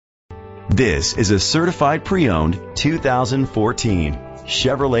This is a certified pre-owned 2014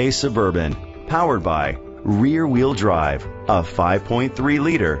 Chevrolet Suburban, powered by rear-wheel drive, a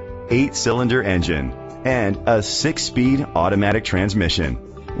 5.3-liter, 8-cylinder engine, and a 6-speed automatic transmission.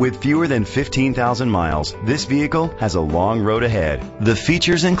 With fewer than 15,000 miles, this vehicle has a long road ahead. The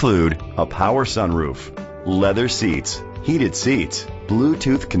features include a power sunroof, leather seats, heated seats,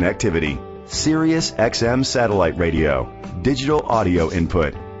 Bluetooth connectivity, Sirius XM satellite radio, digital audio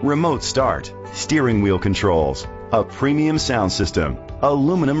input, remote start, steering wheel controls, a premium sound system,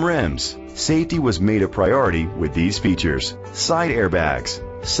 aluminum rims. Safety was made a priority with these features: side airbags,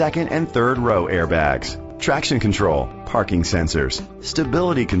 second and third row airbags, traction control, parking sensors,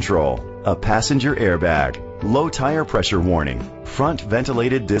 stability control, a passenger airbag, low tire pressure warning, front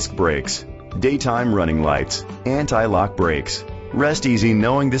ventilated disc brakes, daytime running lights, anti-lock brakes. Rest easy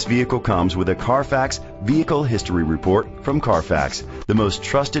knowing this vehicle comes with a Carfax Vehicle History Report from Carfax, the most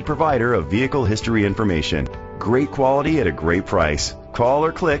trusted provider of vehicle history information. Great quality at a great price. Call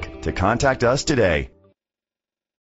or click to contact us today.